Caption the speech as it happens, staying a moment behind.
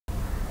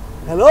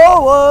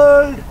Hello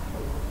world!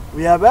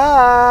 We are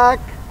back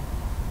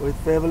with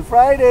Fable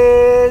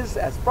Fridays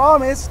as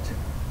promised.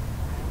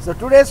 So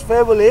today's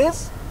fable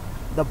is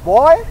The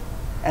Boy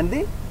and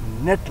the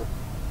Nettle.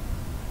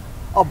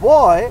 A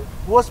boy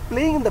who was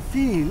playing in the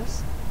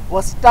fields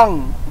was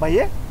stung by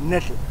a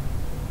nettle.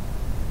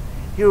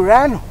 He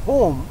ran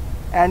home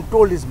and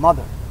told his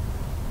mother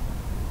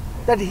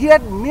that he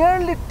had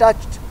merely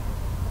touched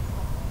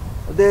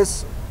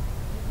this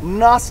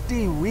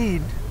nasty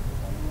weed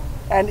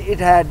and it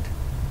had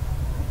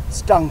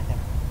stung him.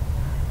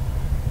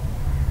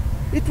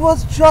 "It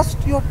was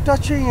just your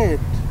touching it,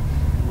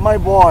 my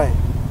boy,"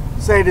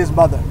 said his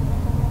mother,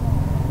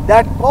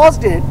 "that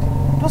caused it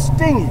to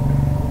sting you.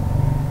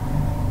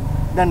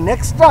 The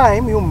next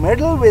time you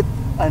meddle with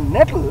a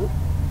nettle,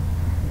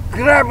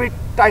 grab it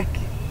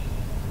tightly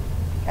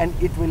and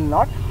it will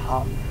not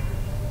harm you."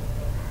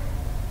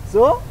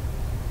 So,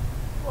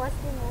 what's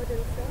the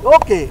moral, sir?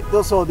 okay,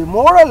 so the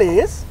moral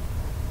is,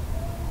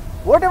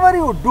 whatever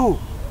you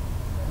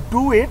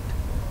do it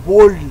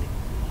boldly.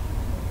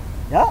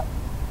 Yeah.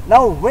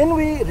 Now, when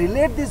we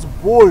relate this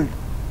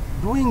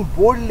doing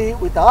boldly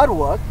with our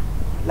work,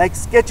 like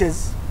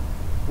sketches,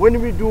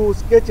 when we do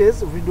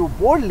sketches, if we do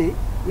boldly,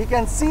 we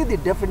can see the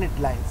definite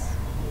lines.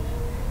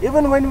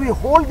 Even when we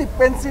hold the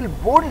pencil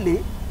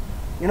boldly,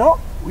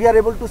 we are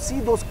able to see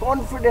those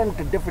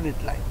confident,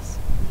 definite lines.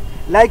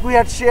 Like we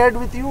had shared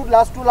with you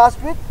last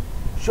week,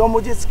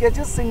 Shomuji's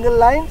sketches, single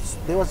lines,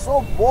 they were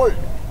so bold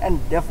and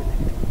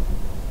definite.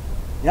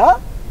 Yeah?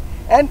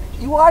 And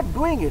you are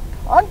doing it,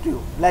 aren't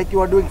you? Like you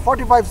are doing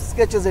 45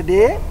 sketches a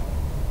day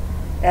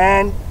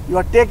and you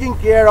are taking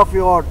care of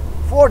your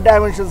 4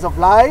 dimensions of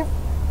life: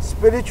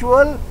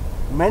 spiritual,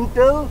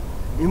 mental,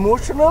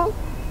 emotional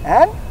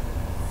and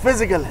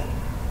physical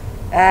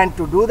health. And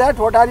to do that,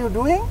 what are you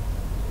doing?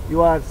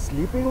 You are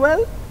sleeping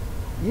well,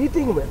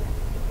 eating well,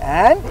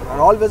 and you are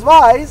always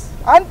wise,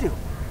 aren't you?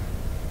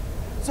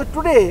 So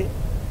today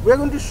we are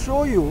going to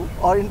show you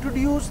or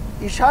introduce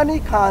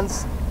Ishani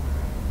Khan's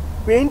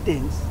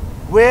paintings,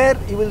 where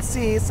you will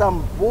see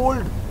some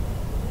bold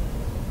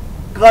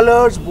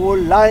colors, bold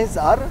lines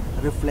are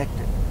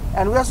reflected.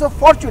 And we are so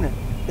fortunate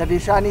that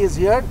Ishani is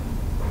here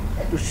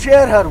to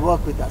share her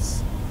work with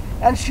us.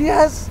 And she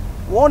has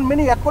won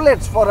many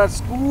accolades for her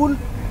school,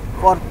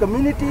 for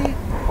community,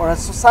 for her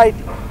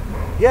society.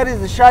 Here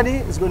is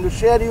Ishani is going to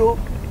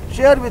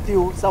share with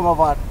you some of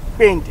our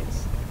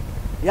paintings.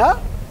 Yeah?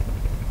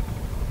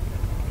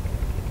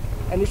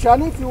 And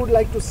Ishani, if you would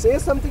like to say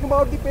something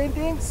about the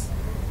paintings.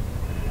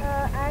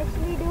 I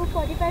actually do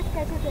 45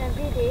 sketches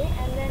every day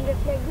and then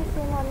reflect the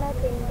same on my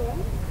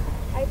painting.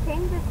 I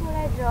think before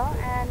I draw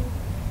and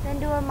then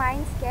do a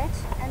mind sketch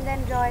and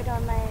then draw it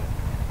on my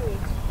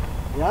page.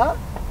 Yeah?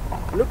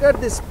 Look at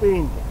this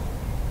painting.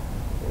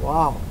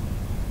 Wow.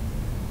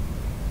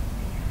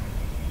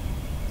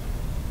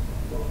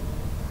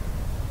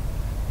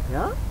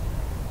 Yeah?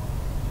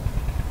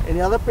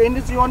 Any other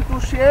paintings you want to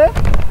share?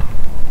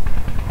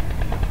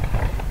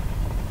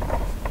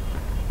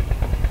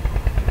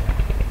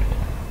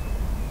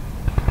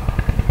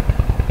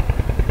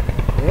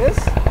 Yes?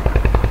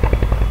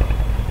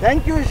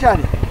 Thank you,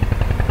 Ishani.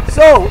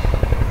 So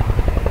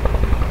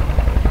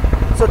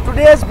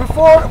today's,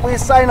 before we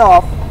sign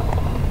off,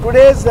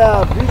 today's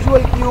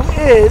visual cue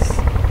is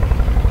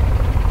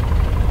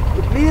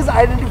to please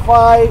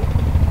identify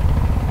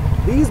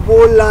these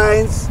bold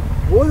lines.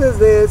 Who is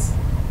this?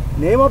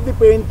 Name of the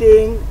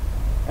painting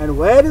and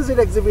where is it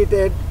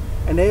exhibited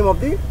and name of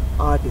the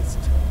artist.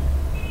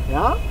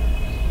 Yeah?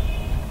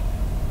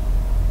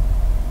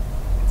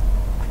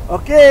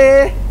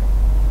 Okay.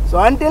 So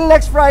until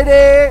next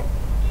Friday,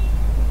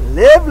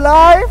 live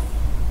life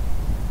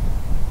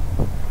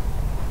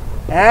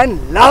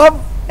and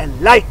love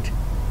and light.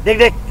 Dig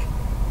dig.